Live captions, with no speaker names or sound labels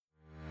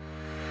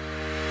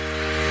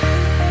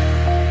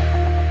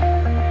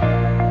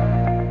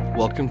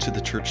Welcome to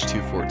the Church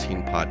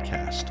 214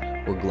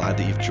 podcast. We're glad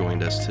that you've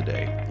joined us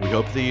today. We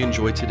hope that you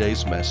enjoyed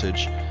today's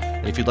message.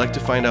 And if you'd like to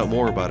find out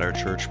more about our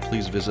church,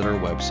 please visit our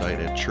website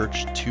at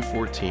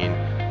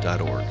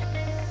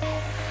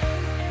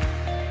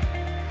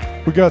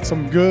church214.org. We got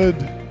some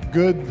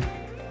good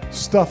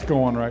stuff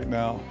going right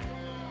now.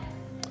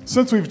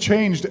 Since we've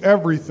changed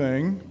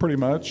everything, pretty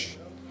much,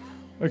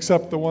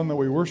 except the one that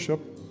we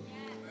worship.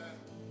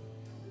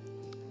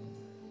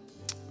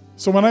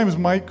 So my name is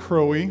Mike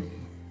Crowe.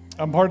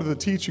 I'm part of the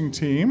teaching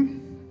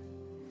team,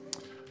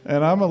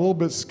 and I'm a little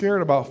bit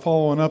scared about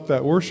following up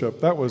that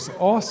worship. That was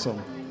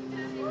awesome.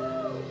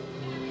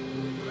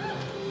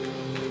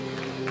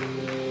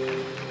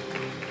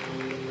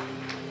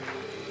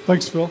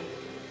 Thanks, Phil.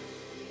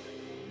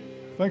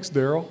 Thanks,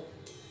 Daryl.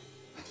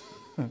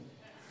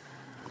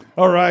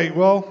 All right,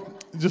 well,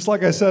 just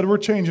like I said, we're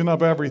changing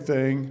up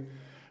everything,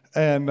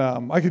 and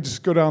I could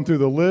just go down through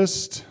the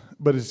list,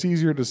 but it's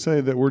easier to say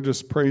that we're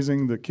just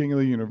praising the King of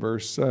the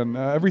universe, and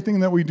everything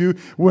that we do,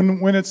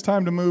 when it's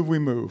time to move, we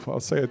move. I'll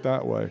say it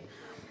that way.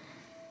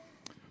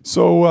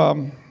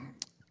 So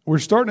we're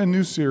starting a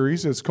new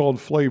series. It's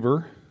called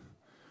Flavor.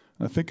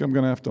 I think I'm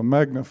going to have to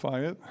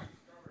magnify it.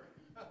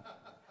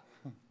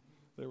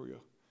 There we go.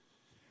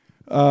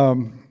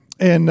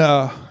 And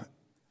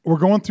we're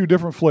going through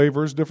different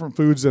flavors, different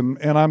foods, and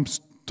I'm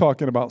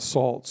talking about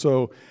salt.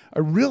 So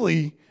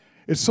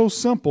it's so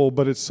simple,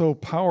 but it's so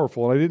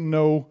powerful. And I didn't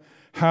know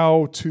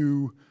how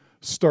to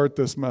start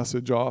this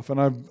message off, and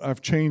I've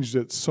changed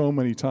it so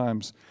many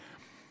times.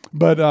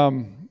 But I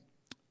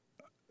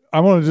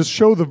want to just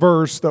show the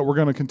verse that we're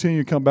going to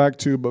continue to come back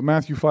to, but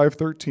Matthew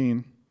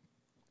 5:13,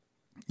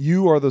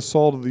 you are the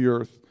salt of the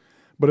earth,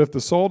 but if the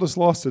salt has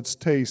lost its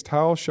taste,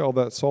 how shall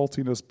that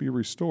saltiness be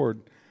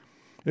restored?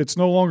 It's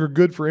no longer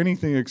good for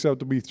anything except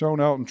to be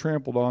thrown out and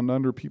trampled on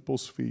under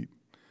people's feet.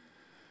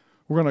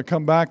 We're going to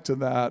come back to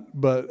that,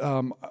 but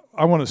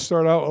I want to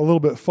start out a little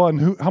bit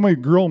fun. How many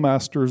grill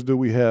masters do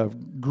we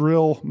have?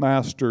 Grill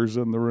masters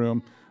in the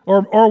room,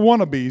 or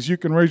wannabes? You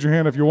can raise your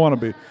hand if you want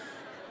to be,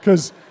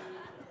 because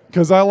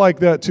I like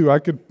that too.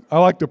 I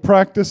like to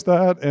practice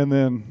that and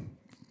then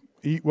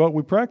eat what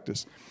we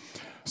practice.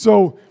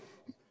 So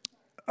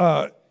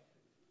I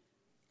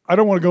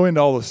don't want to go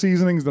into all the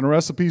seasonings and the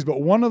recipes, but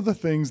one of the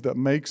things that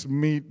makes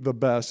meat the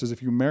best is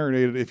if you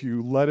marinate it, if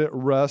you let it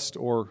rest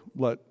or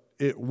let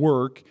it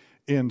work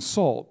in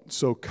salt.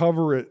 So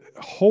cover it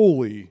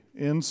wholly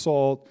in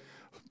salt,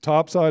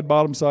 top side,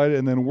 bottom side,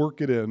 and then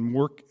work it in.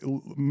 Work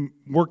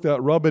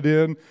that, rub it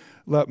in,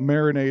 let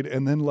marinate,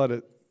 and then let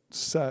it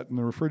set in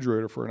the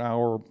refrigerator for an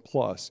hour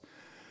plus.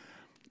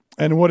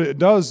 And what it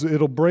does,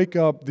 it'll break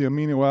up the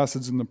amino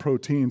acids and the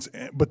proteins,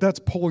 but that's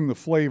pulling the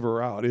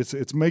flavor out.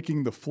 It's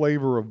making the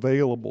flavor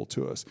available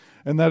to us,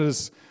 and that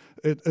is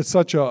it's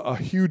such a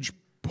huge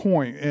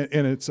point,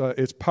 and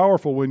it's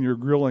powerful when you're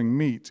grilling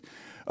meat.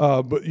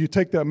 But you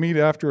take that meat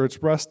after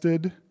it's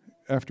rested,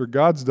 after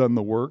God's done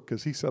the work,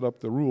 because He set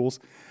up the rules,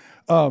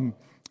 and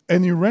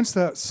you rinse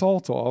that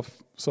salt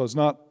off, so it's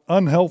not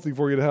unhealthy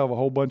for you to have a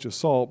whole bunch of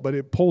salt, but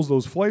it pulls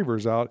those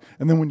flavors out,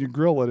 and then when you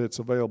grill it, it's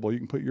available. You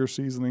can put your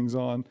seasonings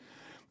on,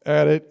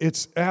 add it.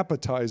 It's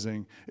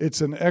appetizing.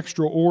 It's an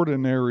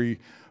extraordinary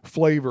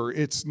flavor.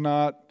 It's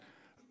not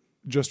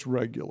just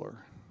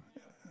regular.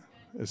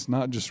 It's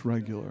not just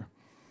regular.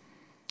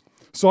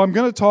 So I'm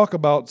going to talk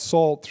about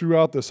salt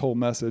throughout this whole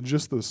message,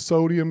 just the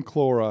sodium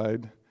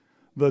chloride,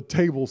 the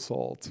table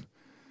salt.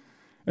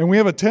 And we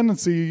have a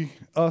tendency,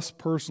 us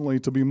personally,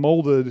 to be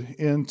molded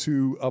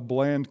into a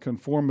bland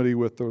conformity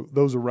with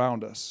those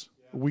around us.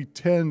 We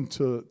tend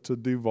to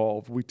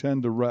devolve. We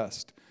tend to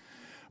rest.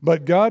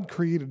 But God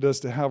created us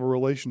to have a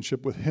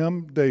relationship with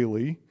Him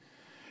daily,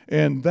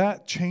 and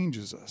that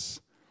changes us.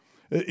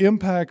 It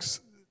impacts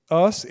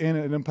us, and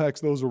it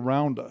impacts those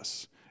around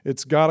us.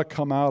 It's got to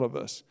come out of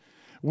us.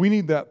 We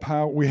need that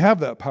power. We have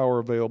that power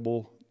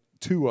available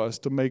to us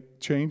to make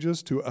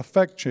changes, to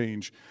affect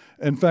change.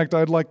 In fact,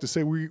 I'd like to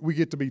say we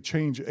get to be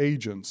change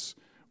agents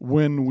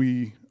when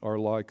we are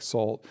like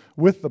salt.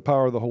 With the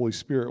power of the Holy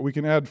Spirit, we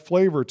can add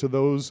flavor to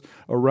those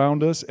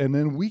around us, and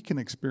then we can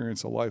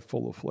experience a life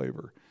full of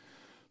flavor.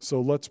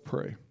 So let's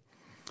pray.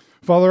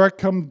 Father, I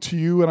come to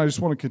you, and I just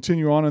want to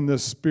continue on in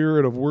this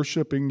spirit of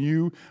worshiping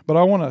you, but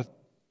I want to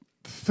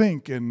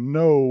think and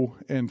know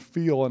and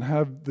feel and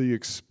have the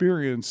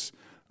experience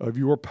of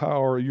your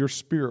power, your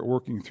Spirit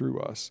working through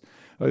us.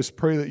 I just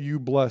pray that you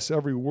bless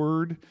every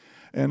word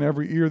and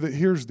every ear that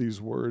hears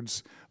these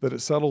words, that it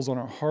settles on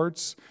our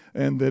hearts,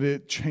 and that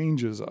it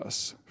changes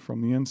us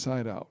from the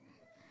inside out.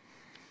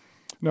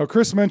 Now,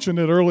 Chris mentioned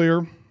it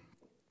earlier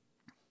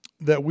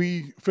that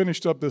we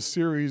finished up this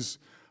series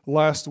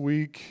last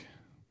week,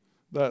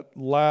 that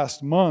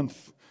last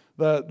month,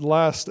 that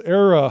last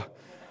era.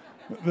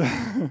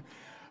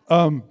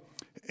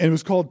 And it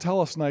was called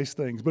Tell Us Nice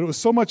Things. But it was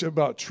so much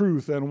about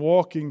truth and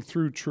walking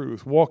through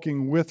truth,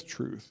 walking with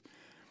truth.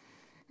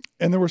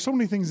 And there were so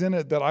many things in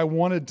it that I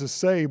wanted to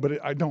say,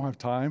 but I don't have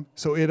time.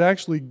 So it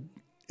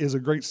is a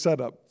great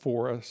setup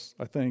for us,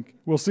 I think.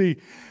 We'll see.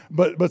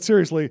 But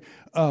seriously,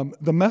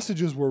 the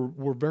messages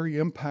were very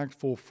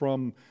impactful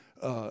from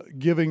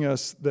giving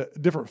us the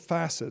different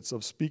facets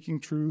of speaking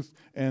truth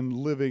and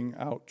living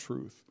out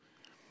truth.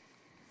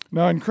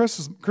 Now, in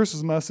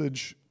Chris's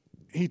message,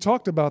 he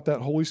talked about that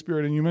Holy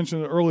Spirit, and you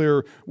mentioned it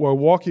earlier, while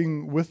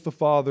walking with the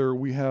Father,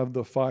 we have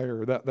the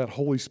fire, that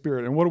Holy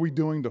Spirit. And what are we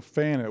doing to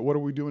fan it? What are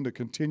we doing to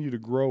continue to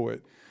grow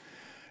it?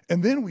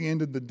 And then we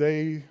ended the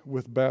day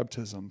with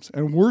baptisms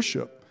and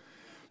worship.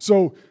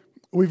 So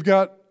we've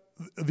got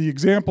the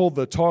example,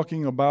 the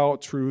talking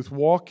about truth,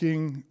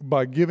 walking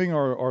by giving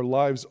our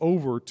lives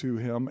over to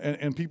Him,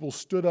 and people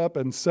stood up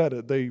and said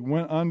it. They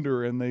went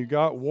under and they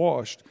got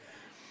washed.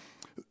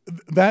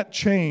 That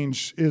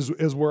change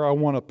is where I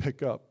want to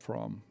pick up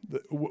from,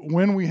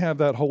 when we have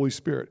that Holy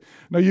Spirit.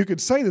 Now, you could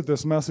say that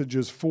this message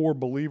is for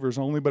believers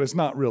only, but it's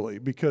not really,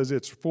 because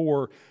it's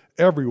for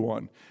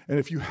everyone. And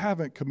if you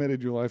haven't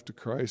committed your life to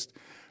Christ,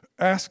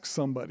 ask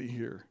somebody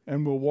here,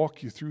 and we'll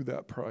walk you through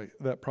that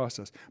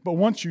process. But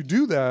once you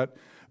do that,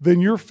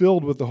 then you're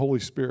filled with the Holy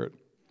Spirit.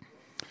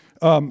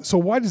 So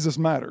why does this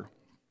matter?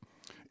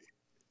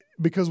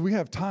 Because we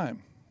have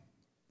time.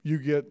 You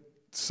get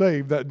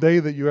saved that day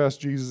that you ask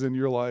Jesus in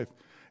your life.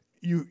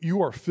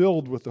 You are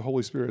filled with the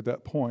Holy Spirit at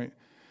that point.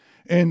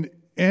 And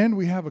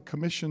we have a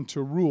commission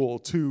to rule,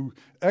 to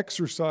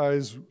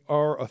exercise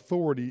our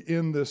authority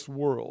in this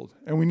world.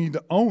 And we need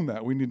to own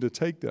that. We need to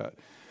take that.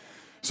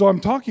 So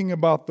I'm talking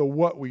about the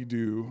what we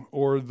do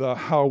or the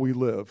how we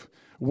live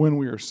when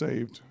we are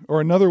saved. Or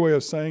another way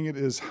of saying it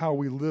is how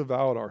we live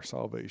out our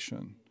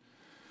salvation.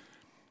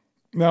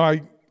 Now,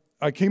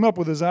 I came up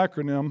with this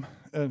acronym,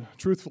 and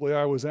truthfully,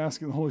 I was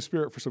asking the Holy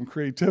Spirit for some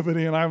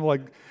creativity, and I'm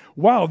like,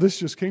 wow, this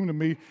just came to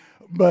me.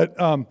 But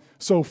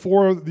so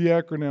for the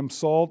acronym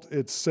SALT,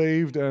 it's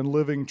saved and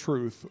living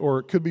truth, or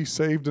it could be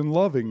saved and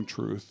loving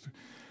truth,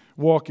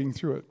 walking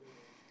through it.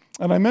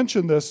 And I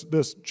mentioned this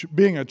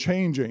being a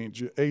change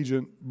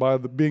agent by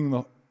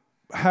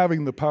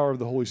having the power of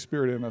the Holy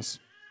Spirit in us.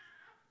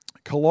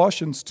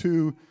 Colossians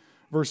 2,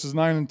 verses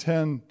 9 and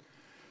 10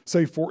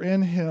 say, "For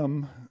in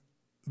Him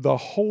the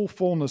whole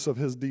fullness of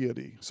His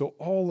deity," so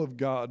all of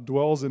God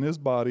dwells in His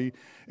body,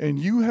 "and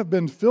you have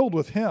been filled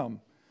with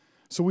Him."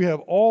 So we have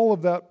all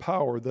of that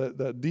power,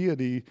 that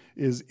deity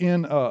is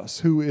in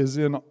us,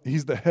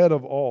 He's the head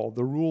of all,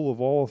 the rule of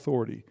all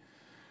authority.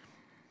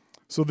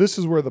 So this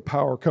is where the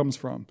power comes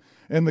from.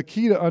 And the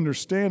key to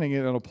understanding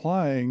it and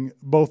applying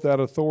both that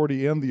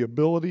authority and the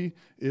ability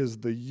is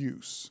the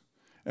use.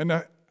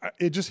 And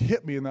it just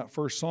hit me in that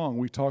first song.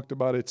 We talked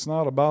about it's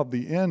not about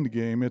the end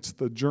game, it's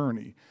the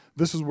journey.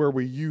 This is where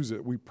we use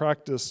it. We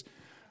practice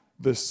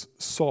this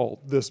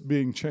salt, this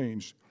being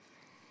changed.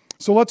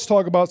 So let's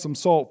talk about some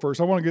salt first.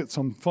 I want to get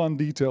some fun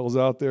details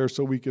out there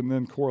so we can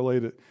then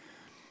correlate it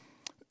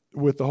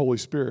with the Holy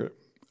Spirit.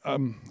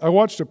 I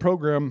watched a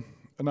program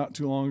not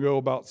too long ago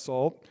about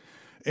salt,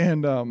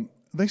 and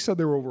they said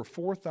there were over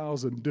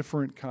 4,000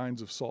 different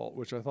kinds of salt,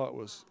 which I thought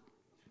was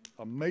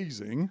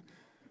amazing.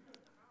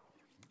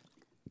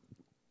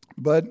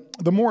 But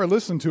the more I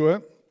listened to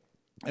it,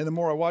 and the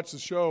more I watched the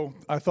show,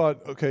 I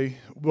thought, okay,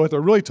 what they're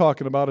really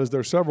talking about is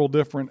there's several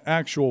different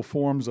actual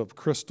forms of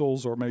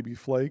crystals or maybe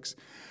flakes,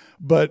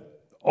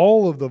 but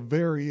all of the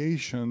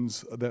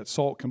variations that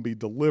salt can be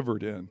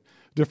delivered in,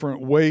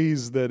 different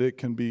ways that it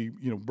can be,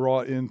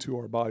 brought into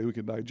our body, we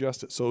can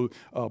digest it. So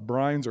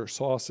brines or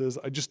sauces,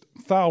 just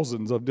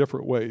thousands of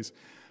different ways.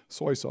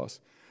 Soy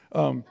sauce.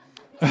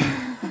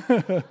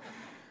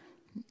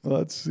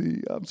 Let's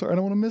see. I'm sorry, I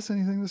don't want to miss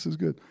anything. This is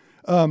good.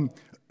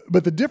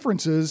 But the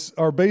differences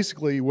are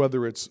basically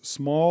whether it's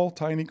small,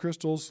 tiny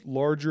crystals,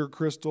 larger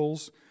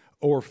crystals,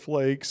 or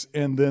flakes,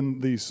 and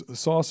then these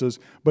sauces.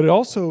 But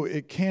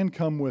it can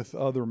come with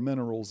other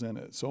minerals in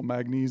it. So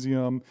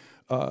magnesium,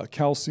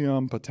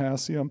 calcium,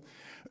 potassium,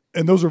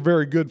 and those are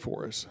very good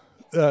for us.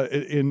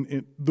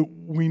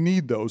 We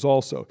need those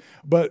also.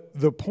 But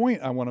the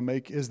point I want to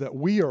make is that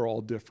we are all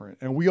different,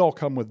 and we all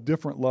come with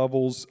different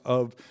levels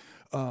of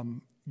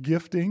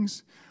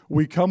giftings.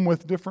 We come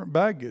with different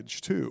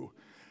baggage too.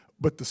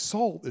 But the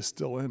salt is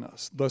still in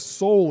us. The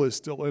soul is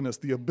still in us.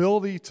 The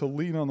ability to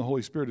lean on the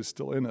Holy Spirit is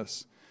still in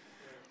us.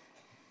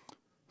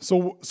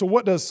 So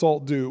what does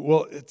salt do?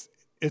 Well,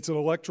 it's an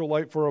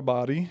electrolyte for our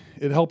body.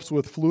 It helps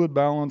with fluid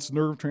balance,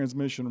 nerve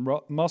transmission,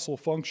 muscle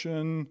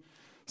function.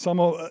 Some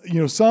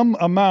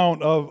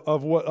amount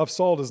of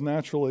salt is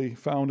naturally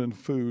found in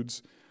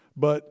foods,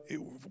 but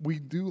we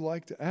do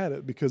like to add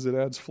it because it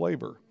adds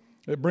flavor.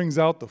 It brings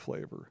out the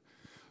flavor.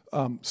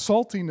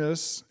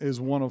 Saltiness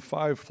is one of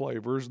 5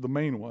 flavors, the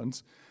main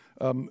ones,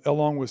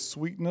 along with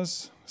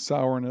sweetness,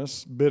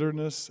 sourness,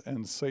 bitterness,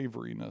 and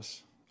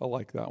savoriness. I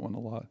like that one a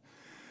lot.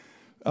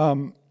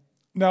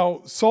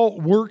 Now,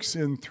 salt works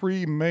in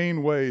 3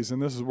 main ways, and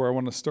this is where I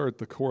want to start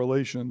the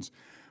correlations.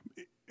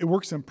 It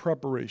works in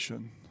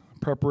preparation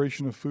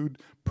of food,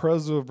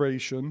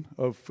 preservation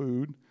of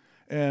food,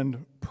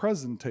 and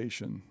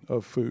presentation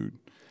of food.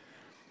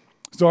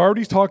 So I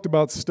already talked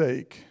about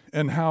steak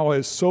and how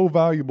it's so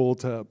valuable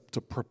to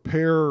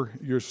prepare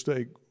your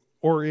steak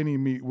or any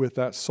meat with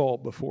that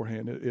salt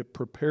beforehand. It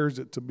prepares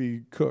it to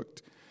be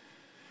cooked.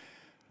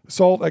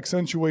 Salt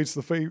accentuates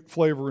the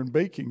flavor in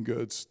baking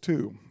goods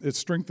too. It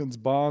strengthens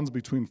bonds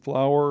between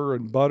flour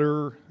and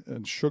butter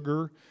and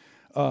sugar.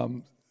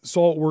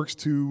 Salt works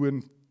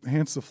to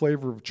enhance the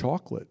flavor of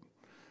chocolate.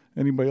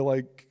 Anybody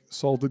like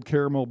salted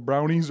caramel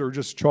brownies or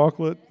just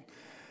chocolate?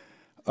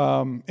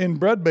 In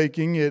bread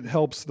baking, it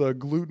helps the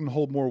gluten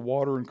hold more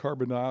water and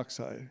carbon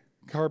dioxide.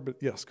 Carbon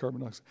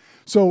dioxide.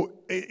 So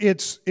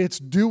it's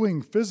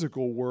doing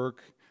physical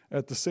work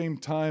at the same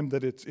time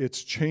that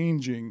it's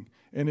changing,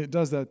 and it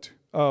does that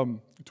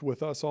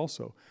with us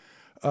also.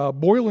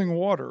 Boiling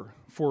water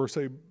for,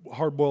 say,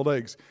 hard-boiled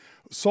eggs.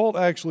 Salt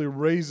actually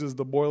raises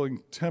the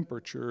boiling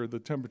temperature, the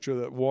temperature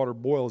that water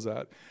boils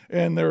at.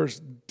 And there's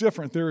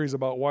different theories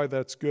about why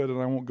that's good, and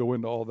I won't go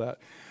into all that.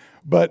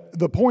 But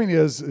the point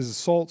is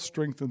salt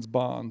strengthens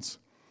bonds.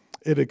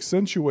 It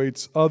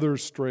accentuates other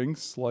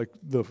strengths, like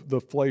the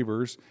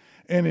flavors.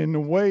 And in a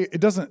way, it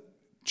doesn't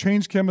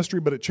change chemistry,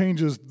 but it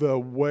changes the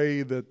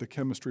way that the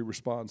chemistry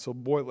responds. So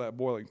at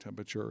boiling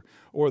temperature,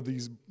 or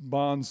these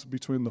bonds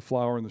between the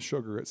flour and the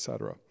sugar,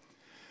 etc.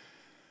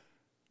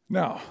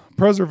 Now,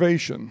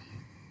 preservation.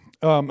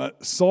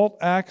 Salt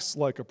acts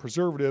like a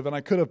preservative, and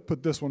I could have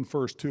put this one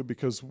first too,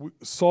 because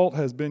salt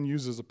has been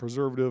used as a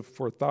preservative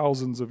for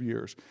thousands of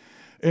years.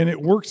 And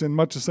it works in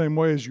much the same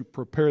way as you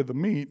prepare the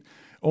meat,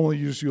 only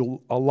use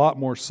a lot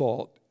more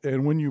salt.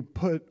 And when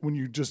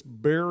you just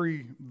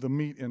bury the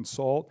meat in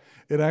salt,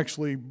 it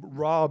actually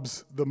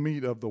robs the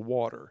meat of the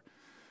water.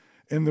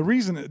 And the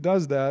reason it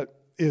does that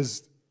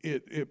is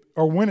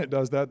when it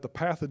does that, the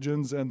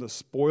pathogens and the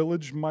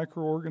spoilage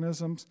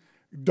microorganisms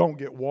don't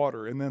get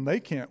water, and then they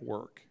can't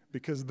work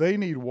because they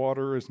need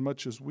water as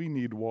much as we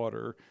need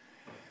water.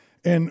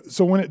 And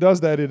so when it does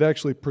that, it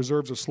actually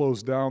preserves or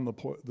slows down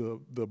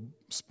the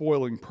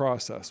spoiling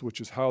process, which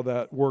is how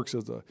that works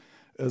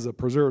as a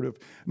preservative.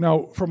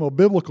 Now, from a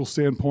biblical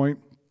standpoint,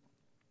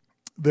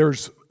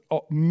 there's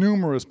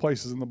numerous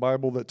places in the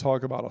Bible that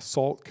talk about a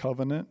salt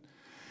covenant.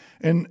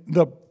 And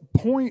the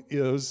point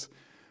is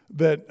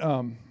that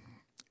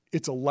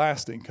it's a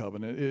lasting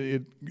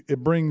covenant. It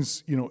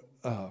brings,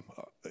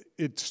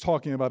 it's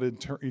talking about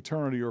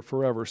eternity or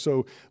forever.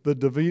 So the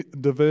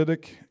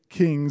Davidic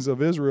kings of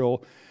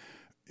Israel,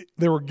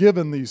 they were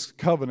given these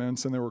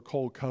covenants, and they were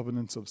called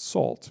covenants of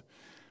salt.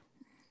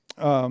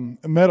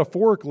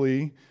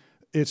 Metaphorically,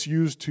 it's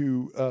used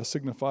to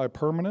signify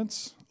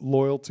permanence,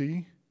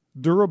 loyalty,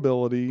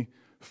 durability,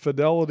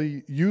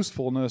 fidelity,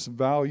 usefulness,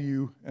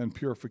 value, and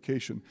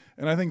purification.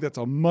 And I think that's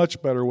a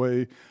much better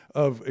way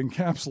of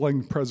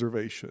encapsulating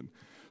preservation.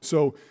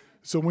 So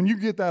when you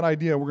get that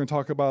idea, we're going to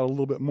talk about a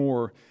little bit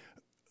more,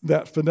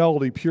 that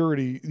fidelity,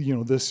 purity,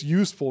 this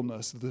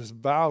usefulness, this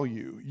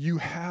value, you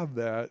have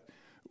that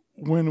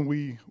when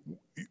we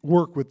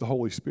work with the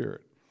Holy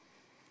Spirit.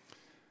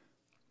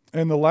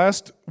 And the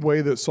last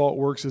way that salt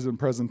works is in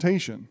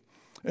presentation.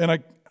 And I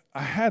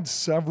had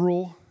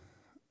several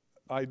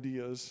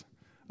ideas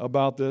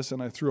about this,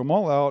 and I threw them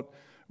all out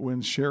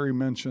when Sherry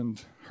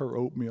mentioned her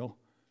oatmeal.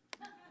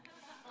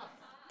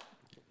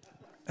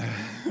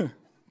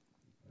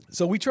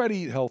 So we try to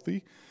eat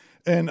healthy,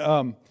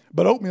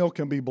 but oatmeal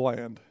can be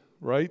bland,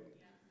 right?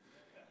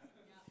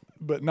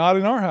 But not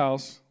in our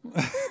house.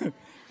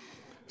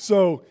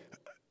 So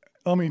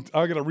I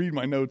got to read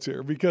my notes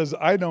here because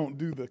I don't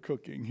do the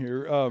cooking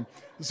here.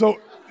 So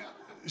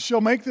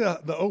she'll make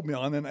the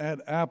oatmeal and then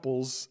add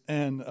apples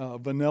and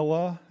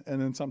vanilla,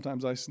 and then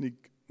sometimes I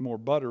sneak more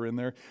butter in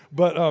there.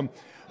 But,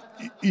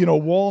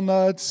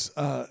 walnuts,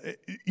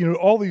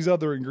 all these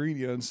other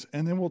ingredients,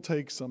 and then we'll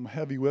take some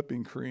heavy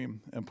whipping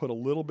cream and put a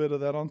little bit of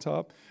that on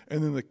top.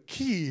 And then the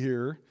key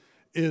here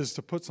is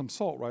to put some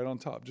salt right on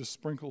top. Just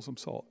sprinkle some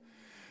salt.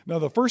 Now,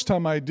 the first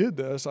time I did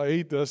this, I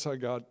ate this, I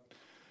got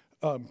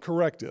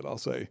corrected, I'll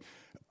say.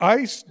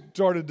 I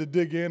started to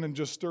dig in and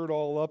just stir it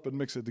all up and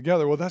mix it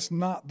together. Well, that's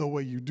not the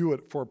way you do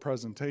it for a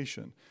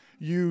presentation.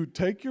 You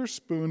take your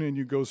spoon and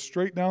you go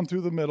straight down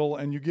through the middle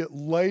and you get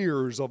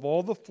layers of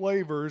all the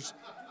flavors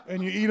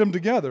and you eat them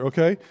together,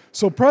 okay?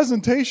 So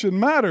presentation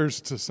matters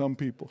to some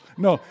people.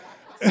 No,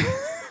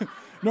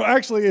 no,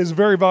 actually it's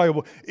very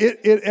valuable.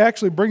 It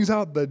actually brings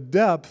out the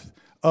depth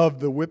of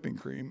the whipping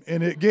cream,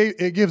 and it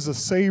gives a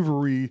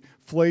savory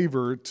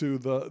flavor to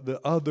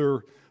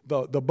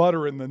the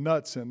butter and the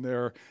nuts in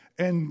there,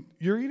 and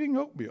you're eating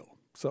oatmeal.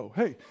 So,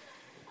 hey.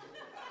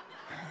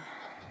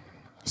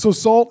 So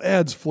salt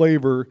adds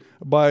flavor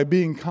by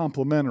being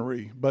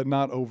complementary, but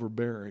not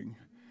overbearing.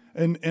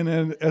 And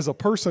as a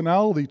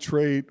personality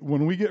trait,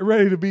 when we get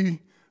ready to be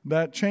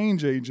that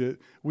change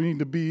agent, we need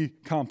to be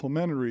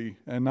complementary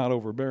and not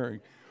overbearing.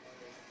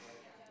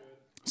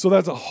 So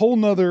that's a whole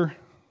nother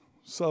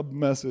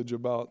sub-message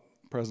about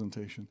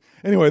presentation.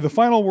 Anyway, the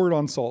final word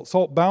on salt.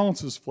 Salt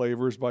balances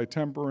flavors by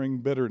tempering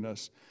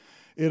bitterness.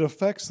 It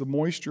affects the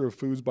moisture of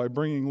foods by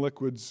bringing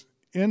liquids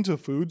into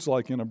foods,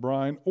 like in a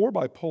brine, or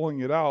by pulling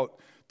it out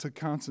to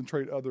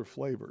concentrate other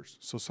flavors.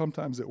 So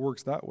sometimes it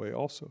works that way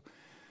also.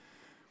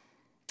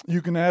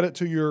 You can add it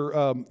to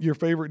your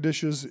favorite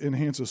dishes,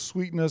 enhances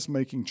sweetness,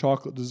 making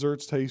chocolate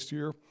desserts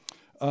tastier.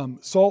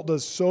 Salt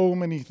does so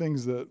many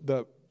things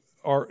that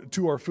are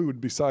to our food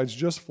besides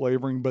just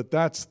flavoring, but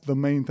that's the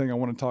main thing I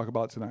want to talk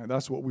about tonight.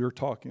 That's what we're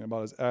talking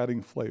about, is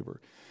adding flavor.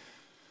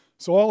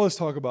 So let's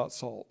talk about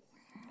salt.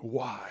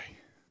 Why?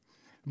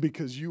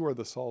 Because you are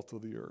the salt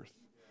of the earth,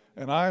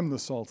 and I'm the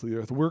salt of the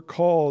earth. We're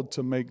called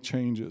to make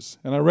changes.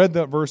 And I read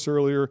that verse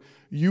earlier,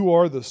 you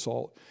are the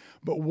salt.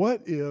 But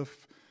what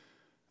if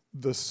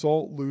the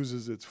salt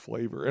loses its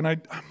flavor? And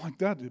I'm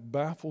like, it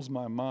baffles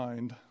my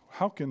mind.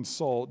 How can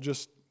salt,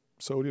 just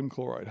sodium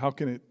chloride, how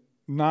can it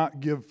not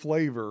give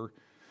flavor?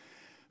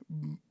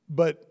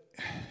 But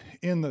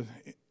in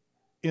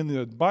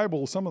the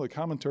Bible, some of the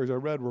commentaries I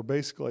read were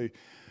basically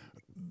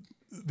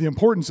the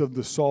importance of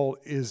the salt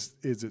is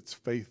its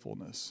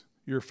faithfulness.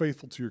 You're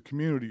faithful to your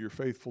community. You're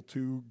faithful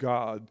to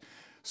God.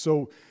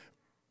 So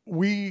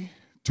we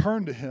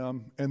turn to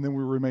Him, and then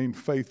we remain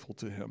faithful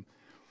to Him.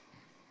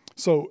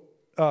 So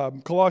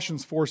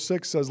Colossians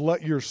 4:6 says,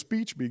 "Let your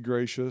speech be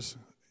gracious,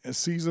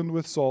 seasoned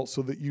with salt,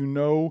 so that you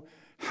know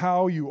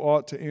how you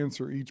ought to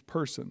answer each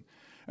person."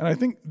 And I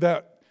think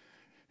that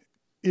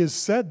is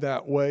said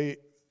that way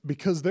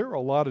because there are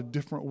a lot of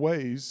different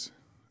ways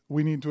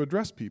we need to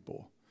address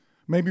people.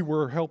 Maybe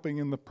we're helping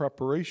in the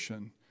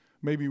preparation.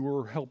 Maybe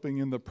we're helping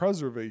in the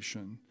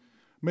preservation.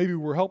 Maybe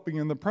we're helping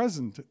in the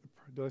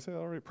did I say that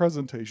already?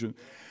 Presentation.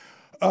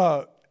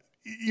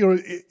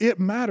 It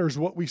matters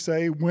what we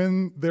say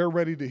when they're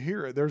ready to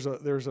hear it. There's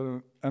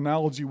an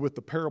analogy with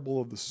the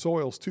parable of the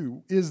soils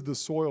too. Is the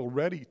soil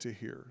ready to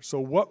hear? So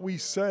what we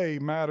say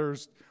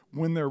matters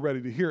when they're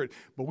ready to hear it,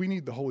 but we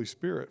need the Holy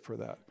Spirit for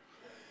that.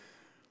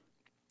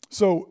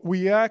 So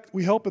we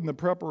help in the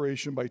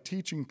preparation by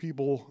teaching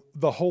people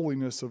the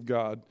holiness of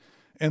God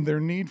and their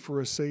need for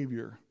a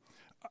Savior.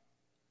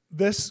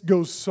 This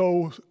goes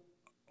so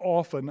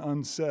often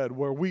unsaid,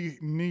 where we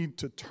need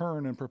to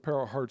turn and prepare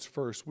our hearts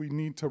first. We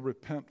need to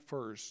repent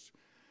first.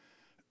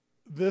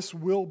 This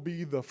will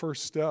be the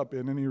first step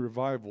in any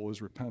revival,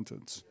 is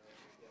repentance.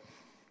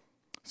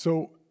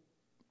 So,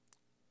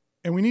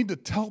 and we need to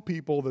tell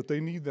people that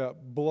they need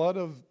that blood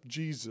of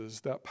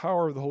Jesus, that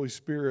power of the Holy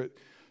Spirit,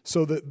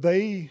 so that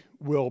they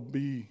will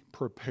be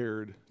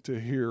prepared to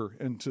hear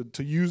and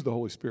to use the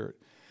Holy Spirit.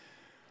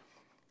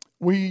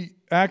 We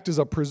act as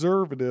a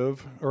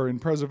preservative or in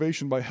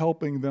preservation by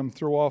helping them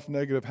throw off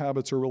negative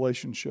habits or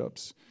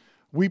relationships.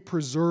 We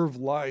preserve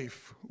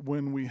life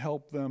when we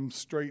help them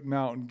straighten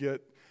out and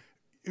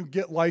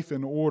get life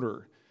in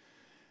order.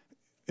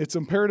 It's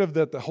imperative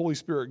that the Holy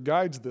Spirit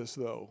guides this,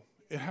 though.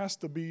 It has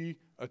to be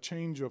a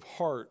change of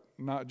heart,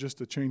 not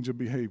just a change of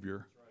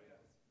behavior.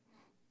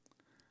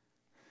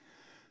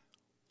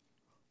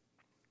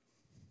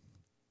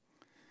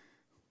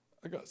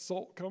 I got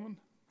salt coming.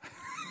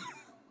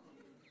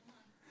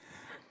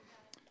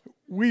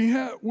 We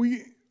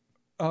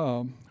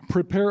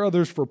prepare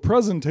others for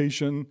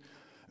presentation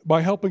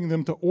by helping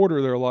them to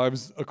order their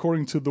lives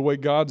according to the way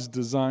God's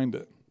designed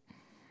it.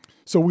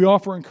 So we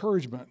offer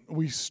encouragement.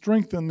 We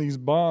strengthen these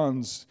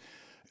bonds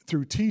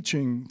through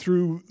teaching,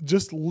 through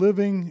just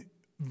living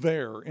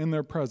there in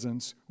their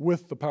presence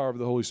with the power of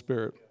the Holy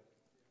Spirit.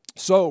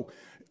 So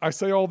I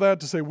say all that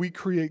to say we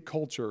create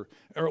culture,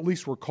 or at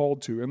least we're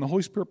called to, and the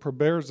Holy Spirit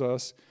prepares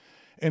us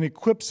and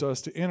equips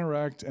us to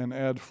interact and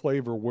add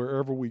flavor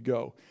wherever we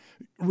go.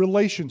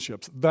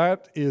 Relationships,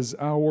 that is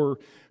our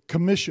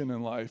commission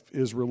in life,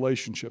 is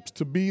relationships,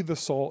 to be the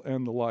salt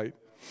and the light.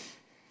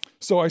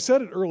 So I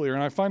said it earlier,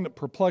 and I find it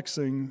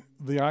perplexing,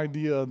 the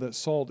idea that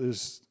salt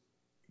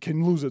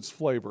can lose its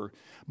flavor.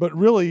 But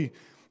really,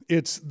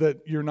 it's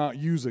that you're not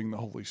using the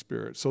Holy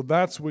Spirit. So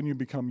that's when you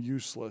become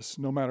useless.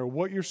 No matter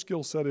what your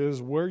skill set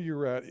is, where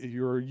you're at,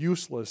 you're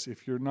useless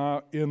if you're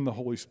not in the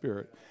Holy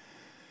Spirit.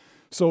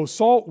 So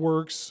salt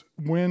works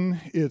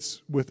when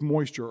it's with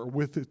moisture or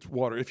with its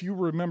water. If you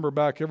remember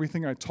back,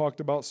 everything I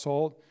talked about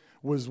salt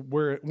was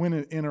when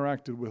it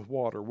interacted with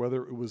water,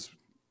 whether it was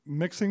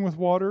mixing with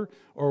water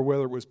or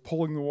whether it was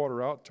pulling the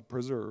water out to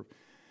preserve.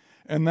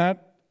 And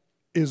that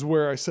is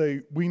where I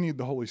say we need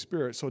the Holy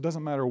Spirit. So it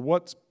doesn't matter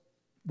what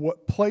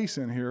place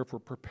in here, if we're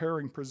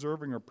preparing,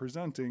 preserving, or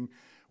presenting,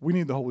 we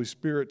need the Holy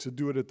Spirit to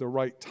do it at the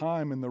right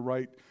time and the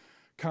right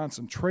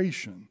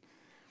concentration.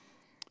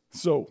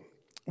 So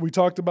we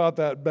talked about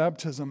that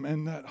baptism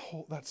and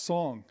that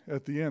song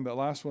at the end, that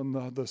last one,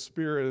 the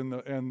Spirit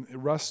and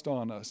rest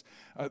on us.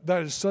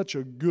 That is such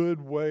a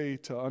good way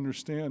to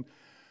understand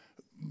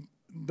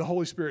the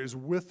Holy Spirit is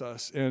with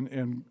us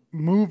and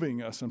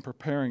moving us and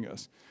preparing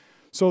us.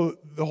 So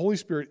the Holy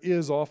Spirit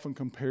is often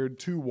compared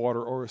to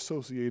water or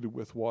associated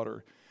with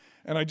water.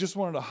 And I just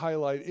wanted to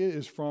highlight, it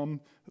is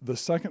from the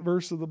second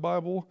verse of the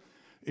Bible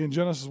in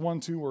Genesis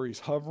 1:2, where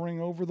he's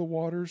hovering over the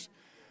waters.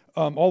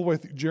 All the way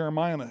through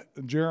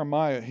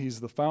Jeremiah, he's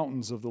the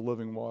fountains of the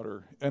living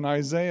water. In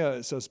Isaiah,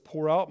 it says,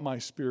 pour out my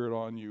Spirit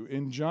on you.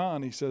 In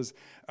John, he says,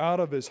 out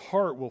of his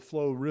heart will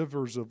flow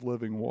rivers of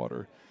living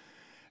water.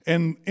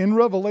 And in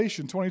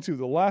Revelation 22,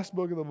 the last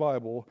book of the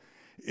Bible,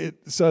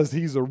 it says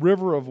he's a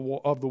river of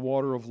the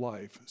water of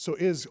life. So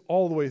it is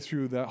all the way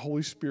through that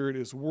Holy Spirit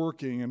is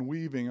working and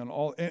weaving and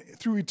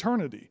through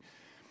eternity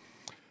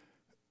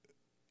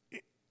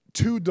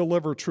to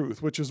deliver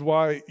truth, which is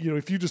why,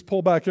 if you just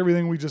pull back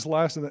everything we just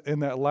in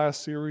that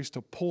last series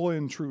to pull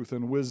in truth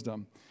and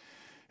wisdom.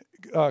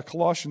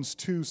 Colossians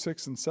 2,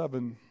 6, and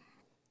 7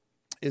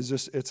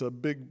 it's a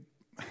big,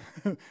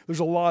 there's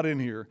a lot in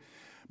here.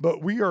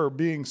 But we are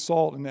being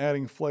salt and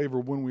adding flavor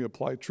when we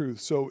apply truth.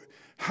 So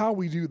how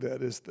we do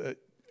that is that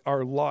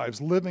our lives,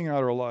 living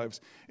out our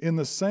lives, in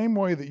the same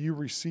way that you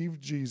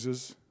received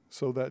Jesus,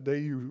 so that day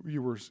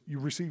you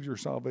received your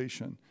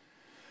salvation,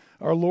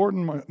 our Lord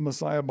and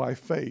Messiah by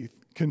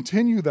faith,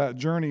 continue that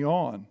journey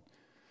on,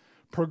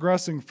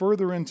 progressing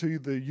further into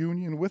the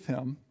union with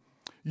Him.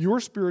 Your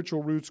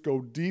spiritual roots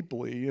go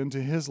deeply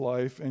into His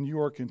life, and you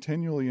are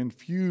continually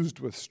infused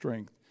with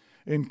strength,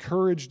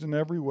 encouraged in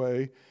every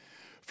way,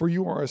 for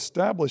you are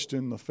established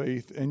in the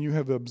faith, and you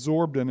have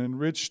absorbed and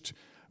enriched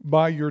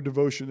by your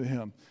devotion to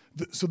Him.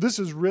 So this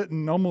is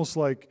written almost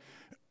like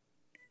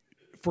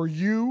for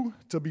you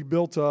to be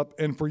built up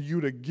and for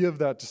you to give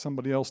that to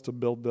somebody else to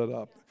build that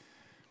up.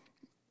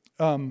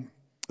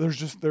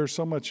 There's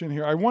so much in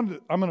here. I'm going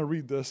to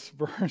read this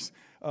verse,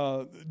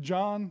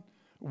 John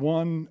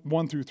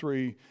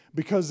 1:1-3,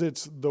 because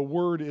it's the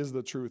Word is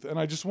the truth. And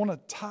I just want to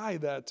tie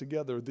that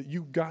together, that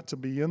you've got to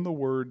be in the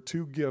Word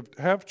to give,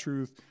 have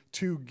truth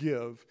to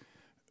give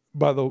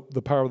by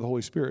the power of the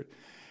Holy Spirit.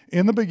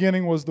 In the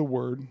beginning was the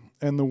Word,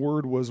 and the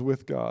Word was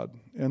with God,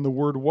 and the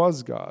Word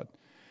was God.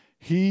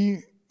 He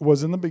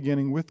was in the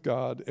beginning with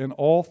God, and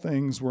all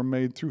things were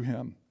made through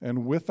Him,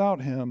 and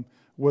without Him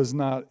was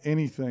not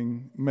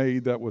anything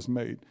made that was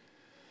made.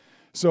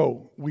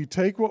 So we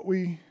take what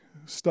we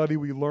study,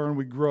 we learn,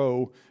 we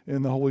grow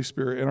in the Holy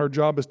Spirit, and our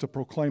job is to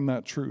proclaim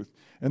that truth.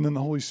 And then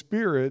the Holy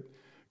Spirit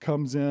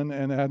comes in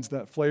and adds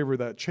that flavor,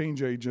 that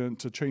change agent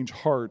to change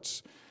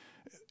hearts.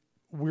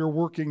 We're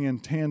working in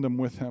tandem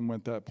with Him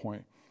at that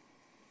point.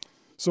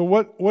 So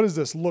what does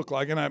this look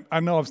like? And I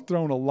know I've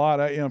thrown a lot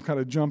at you, I've kind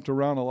of jumped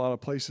around a lot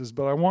of places,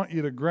 but I want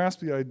you to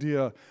grasp the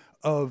idea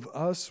of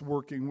us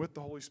working with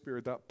the Holy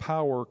Spirit. That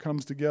power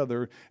comes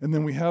together, and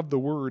then we have the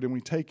Word and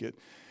we take it.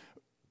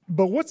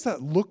 But what's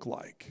that look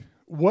like?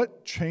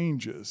 What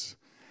changes?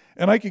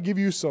 And I could give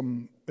you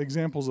some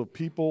examples of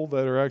people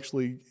that are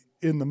actually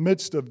in the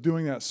midst of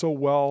doing that so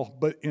well,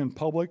 but in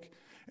public.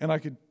 And I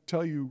could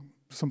tell you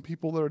some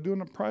people that are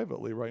doing it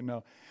privately right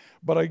now.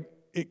 But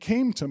it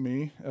came to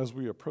me as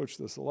we approached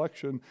this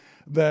election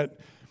that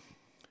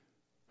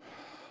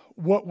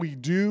what we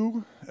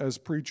do as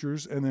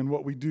preachers and then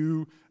what we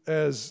do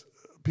as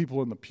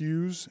people in the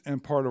pews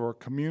and part of our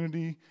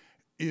community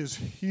is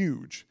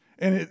huge.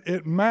 And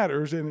it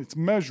matters and it's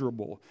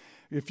measurable.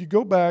 If you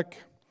go back,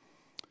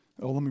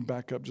 let me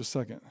back up just a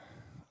second.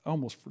 I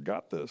almost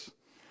forgot this.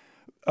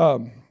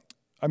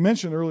 I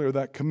mentioned earlier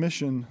that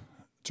commission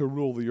to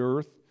rule the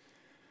earth.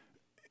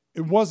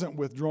 It wasn't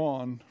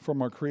withdrawn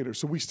from our Creator,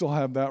 so we still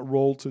have that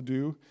role to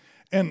do.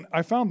 And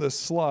I found this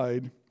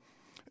slide,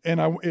 and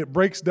it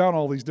breaks down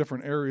all these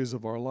different areas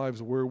of our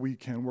lives where we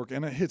can work,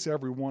 and it hits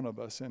every one of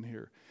us in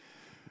here.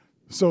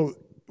 So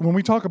when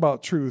we talk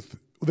about truth,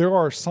 there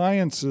are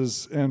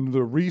sciences and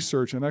the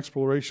research and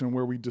exploration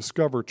where we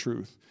discover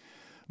truth.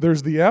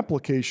 There's the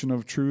application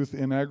of truth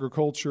in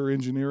agriculture,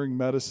 engineering,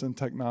 medicine,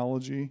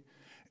 technology.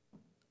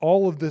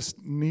 All of this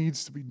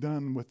needs to be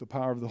done with the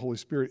power of the Holy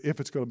Spirit if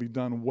it's going to be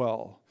done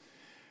well.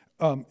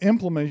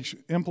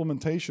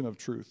 Implementation of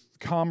truth,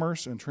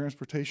 commerce and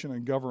transportation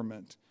and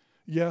government.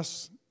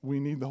 Yes, we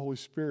need the Holy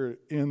Spirit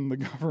in the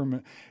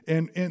government.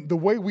 And the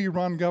way we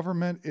run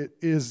government,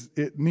 it's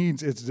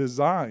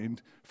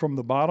designed from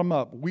the bottom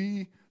up.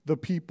 We, the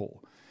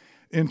people.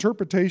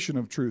 Interpretation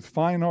of truth,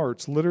 fine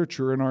arts,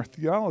 literature, and our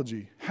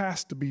theology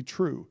has to be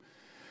true.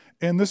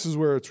 And this is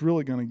where it's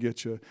really going to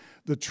get you.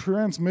 The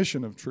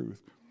transmission of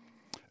truth.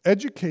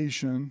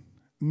 Education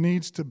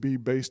needs to be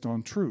based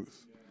on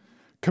truth.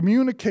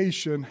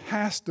 Communication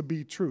has to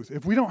be truth.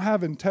 If we don't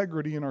have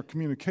integrity in our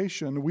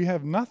communication, we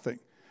have nothing.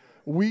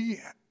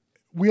 We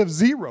have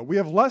zero. We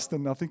have less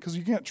than nothing because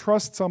you can't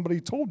trust somebody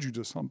who told you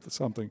just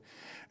something.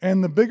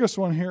 And the biggest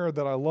one here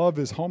that I love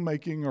is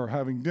homemaking or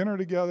having dinner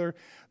together.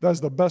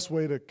 That's the best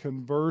way to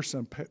converse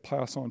and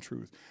pass on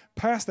truth.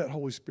 Pass that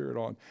Holy Spirit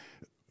on.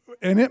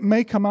 And it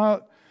may come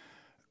out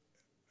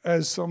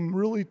as some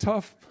really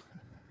tough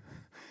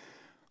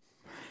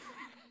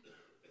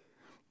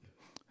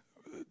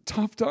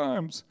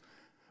times,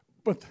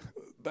 but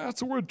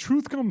that's where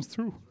truth comes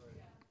through.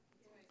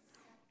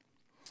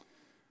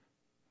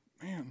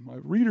 Man, my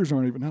readers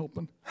aren't even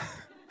helping.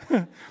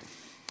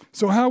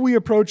 So how we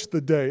approach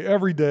the day,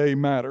 every day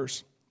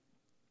matters.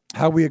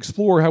 How we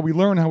explore, how we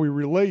learn, how we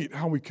relate,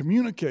 how we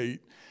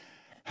communicate,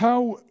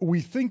 how we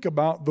think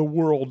about the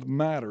world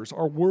matters.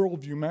 Our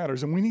worldview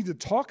matters, and we need to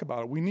talk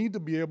about it. We need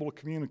to be able to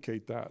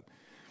communicate that.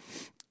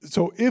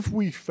 So if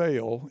we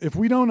fail, if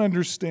we don't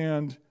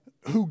understand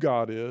who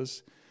God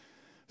is,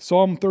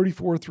 Psalm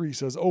 34:3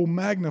 says, "Oh,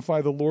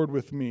 magnify the Lord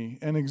with me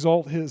and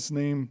exalt His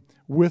name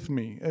with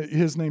me,"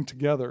 His name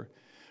together.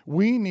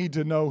 We need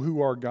to know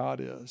who our God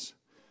is.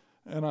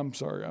 And I'm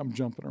sorry, I'm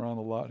jumping around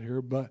a lot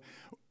here, but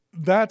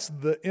that's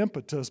the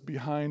impetus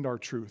behind our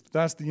truth.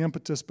 That's the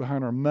impetus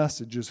behind our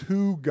message, is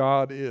who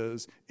God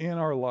is in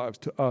our lives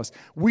to us.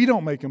 We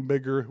don't make him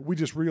bigger. We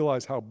just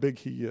realize how big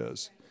he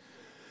is.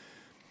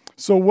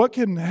 So what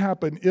can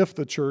happen if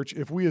the church,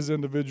 if we as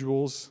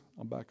individuals,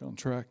 I'm back on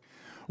track,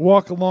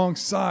 walk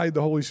alongside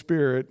the Holy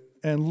Spirit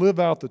and live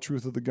out the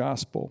truth of the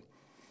gospel?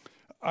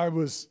 I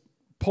was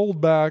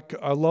pulled back.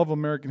 I love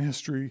American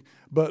history,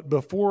 but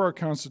before our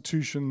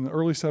Constitution, in the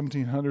early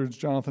 1700s,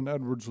 Jonathan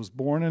Edwards was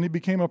born, and he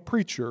became a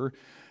preacher,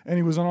 and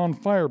he was an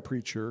on-fire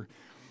preacher.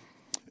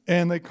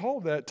 And they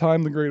called that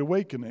time the Great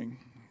Awakening.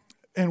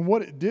 And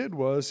what it did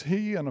was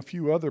he and a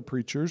few other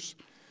preachers,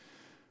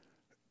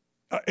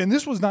 and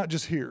this was not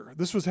just here.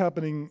 This was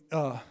happening,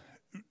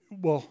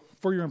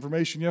 for your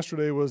information,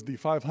 yesterday was the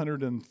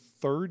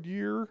 503rd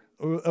year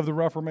of the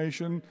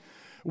Reformation,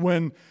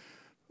 when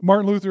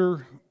Martin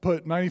Luther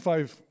put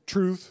 95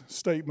 truth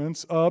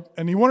statements up,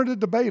 and he wanted to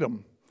debate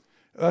them.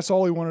 That's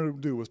all he wanted to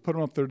do, was put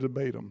them up there to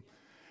debate them.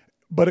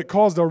 But it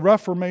caused a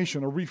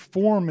reformation, a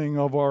reforming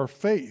of our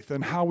faith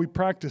and how we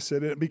practice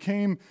it. It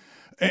became,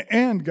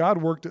 and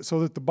God worked it so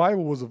that the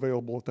Bible was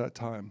available at that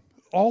time.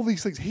 All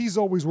these things, he's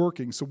always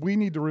working. So we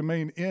need to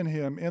remain in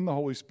him, in the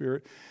Holy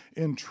Spirit,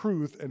 in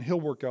truth, and he'll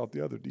work out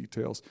the other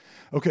details.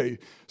 Okay,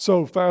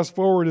 so fast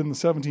forward in the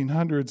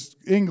 1700s,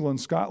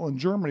 England, Scotland,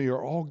 Germany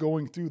are all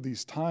going through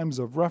these times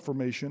of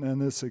reformation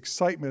and this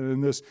excitement,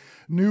 and this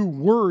new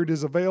word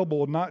is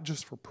available not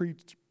just for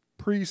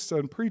priests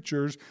and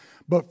preachers,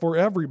 but for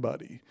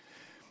everybody.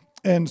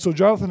 And so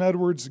Jonathan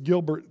Edwards,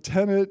 Gilbert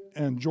Tennent,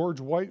 and George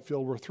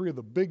Whitefield were three of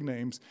the big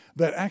names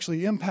that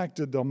actually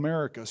impacted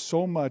America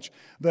so much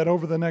that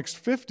over the next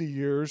 50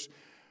 years,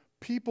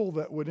 people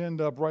that would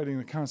end up writing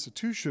the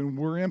Constitution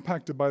were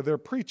impacted by their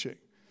preaching.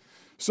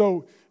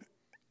 So,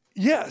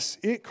 yes,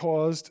 it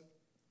caused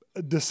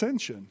a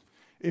dissension.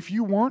 If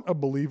you weren't a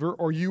believer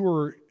or you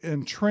were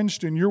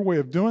entrenched in your way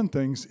of doing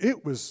things,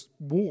 it was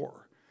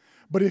war.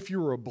 But if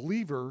you were a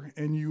believer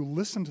and you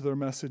listened to their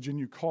message and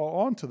you call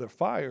on to their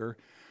fire,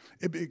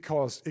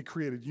 it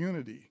created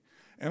unity.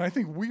 And I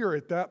think we are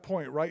at that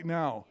point right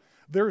now.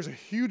 There is a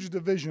huge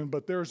division,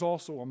 but there's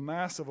also a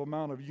massive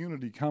amount of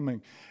unity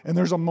coming. And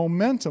there's a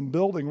momentum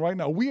building right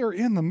now. We are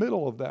in the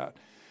middle of that.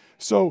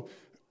 So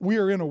we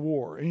are in a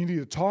war, and you need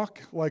to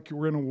talk like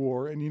you're in a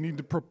war, and you need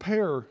to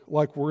prepare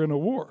like we're in a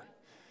war.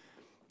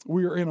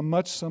 We are in a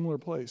much similar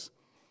place.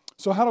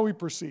 So how do we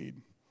proceed?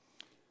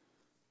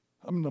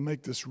 I'm going to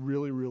make this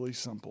really, really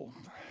simple.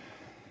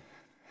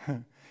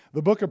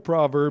 The book of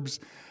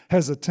Proverbs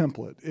has a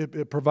template.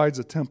 It provides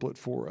a template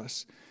for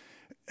us.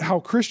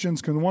 How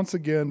Christians can once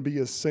again be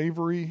as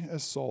savory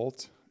as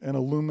salt and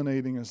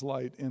illuminating as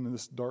light in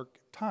this dark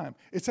time.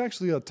 It's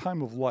actually a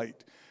time of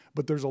light,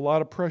 but there's a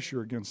lot of pressure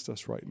against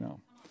us right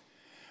now.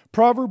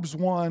 Proverbs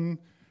 1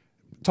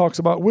 talks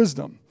about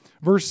wisdom.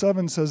 Verse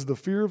 7 says, "The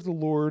fear of the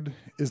Lord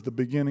is the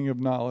beginning of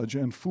knowledge,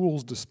 and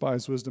fools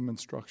despise wisdom and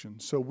instruction."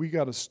 So we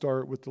got to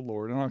start with the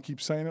Lord. And I'll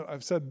keep saying it.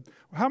 I've said,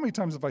 how many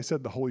times have I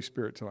said the Holy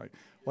Spirit tonight?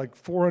 Like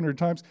 400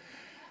 times.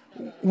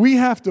 We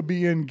have to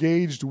be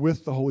engaged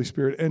with the Holy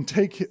Spirit and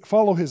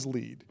follow his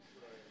lead.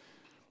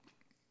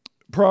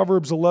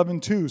 Proverbs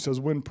 11:2 says,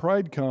 "When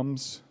pride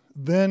comes,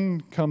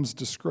 then comes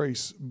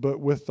disgrace,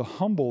 but with the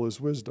humble is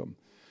wisdom."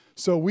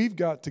 So we've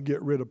got to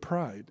get rid of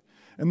pride.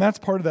 And that's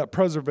part of that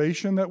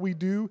preservation that we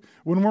do.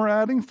 When we're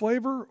adding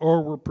flavor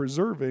or we're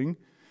preserving,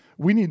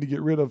 we need to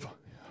get rid of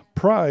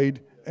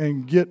pride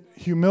and get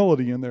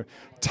humility in there.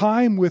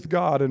 Time with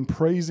God and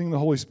praising the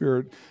Holy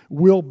Spirit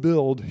will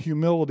build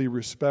humility,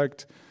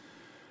 respect,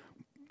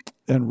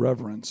 and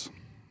reverence.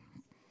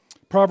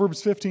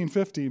 Proverbs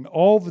 15:15,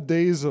 "All the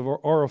days of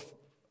the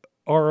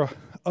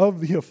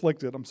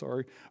afflicted,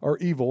 are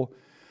evil,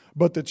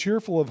 but the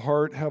cheerful of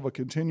heart have a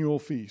continual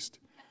feast."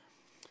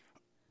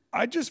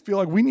 I just feel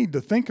like we need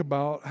to think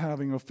about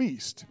having a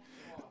feast.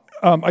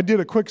 I did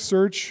a quick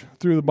search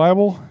through the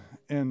Bible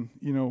and,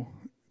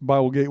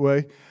 Bible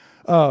Gateway.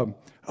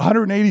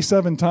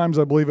 187 times,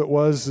 I believe it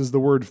was, is the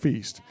word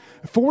feast.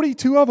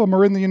 42 of them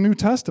are in the New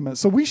Testament.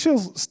 So we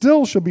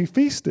still should be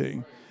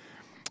feasting.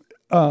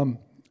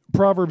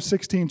 Proverbs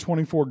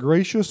 16:24,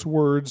 "Gracious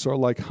words are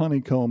like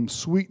honeycomb,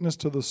 sweetness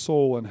to the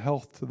soul and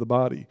health to the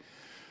body."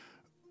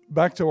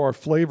 Back to our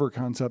flavor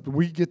concept,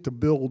 we get to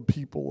build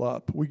people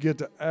up. We get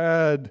to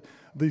add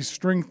these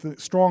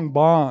strong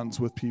bonds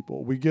with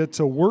people. We get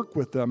to work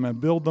with them and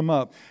build them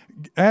up.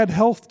 Add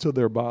health to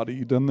their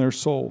body and their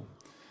soul.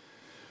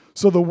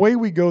 So the way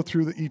we go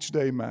through each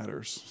day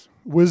matters.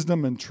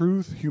 Wisdom and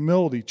truth,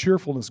 humility,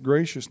 cheerfulness,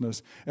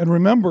 graciousness. And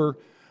remember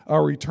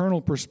our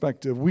eternal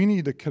perspective. We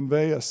need to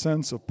convey a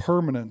sense of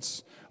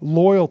permanence,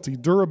 loyalty,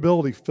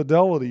 durability,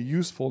 fidelity,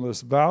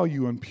 usefulness,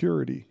 value, and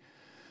purity.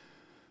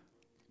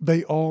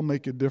 They all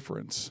make a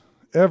difference.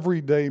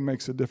 Every day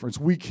makes a difference.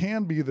 We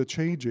can be the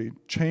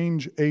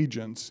change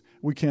agents.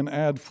 We can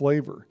add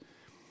flavor.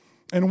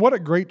 And what a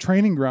great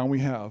training ground we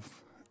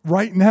have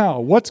right now.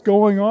 What's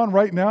going on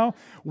right now?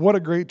 What a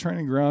great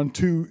training ground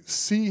to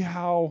see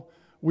how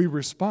we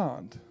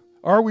respond.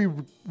 Are we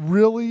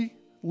really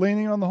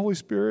leaning on the Holy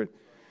Spirit?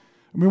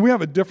 I mean, we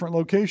have a different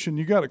location.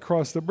 You got to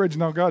cross the bridge.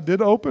 Now, God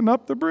did open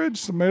up the bridge,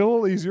 so made it a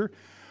little easier.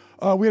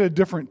 We had a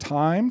different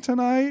time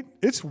tonight.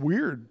 It's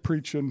weird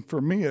preaching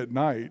for me at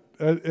night.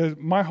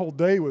 My whole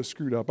day was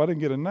screwed up. I didn't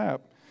get a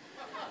nap.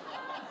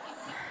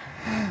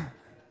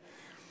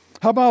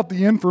 How about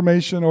the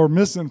information or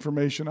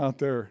misinformation out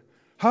there?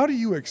 How do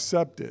you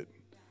accept it?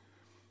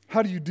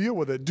 How do you deal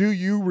with it? Do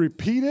you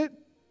repeat it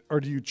or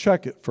do you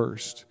check it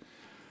first?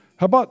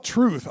 How about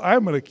truth?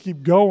 I'm going to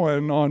keep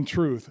going on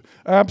truth.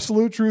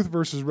 Absolute truth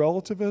versus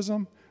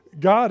relativism.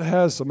 God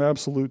has some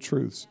absolute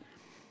truths.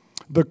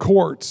 The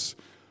courts,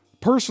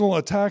 personal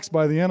attacks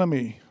by the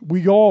enemy.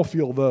 We all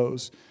feel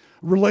those.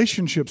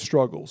 Relationship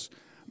struggles.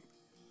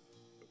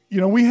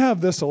 You know, we have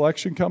this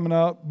election coming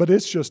up, but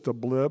it's just a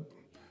blip.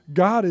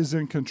 God is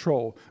in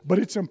control. But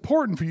it's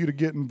important for you to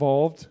get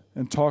involved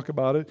and talk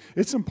about it.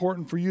 It's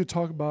important for you to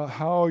talk about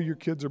how your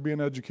kids are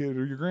being educated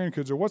or your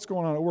grandkids or what's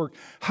going on at work,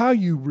 how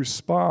you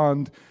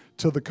respond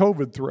to the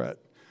COVID threat,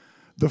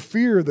 the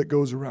fear that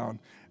goes around.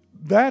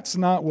 That's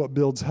not what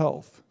builds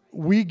health.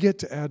 We get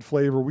to add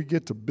flavor. We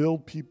get to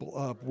build people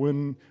up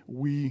when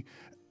we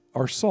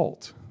are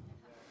salt.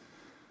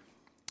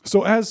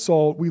 So as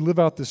salt, we live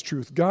out this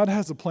truth. God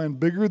has a plan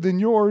bigger than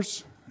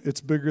yours.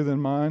 It's bigger than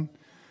mine.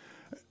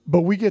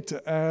 But we get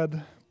to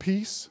add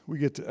peace. We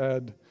get to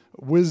add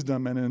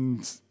wisdom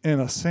and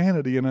a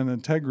sanity and an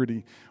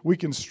integrity. We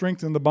can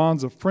strengthen the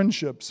bonds of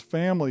friendships,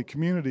 family,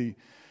 community,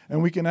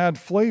 and we can add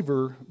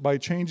flavor by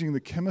changing the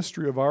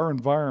chemistry of our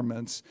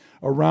environments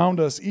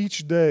around us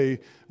each day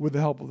with the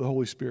help of the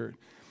Holy Spirit.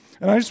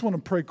 And I just want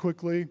to pray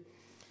quickly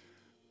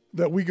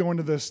that we go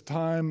into this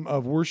time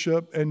of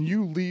worship and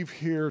you leave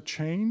here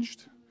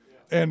changed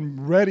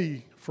and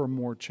ready for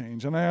more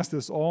change. And I ask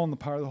this all in the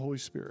power of the Holy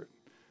Spirit.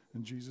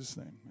 In Jesus'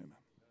 name, amen.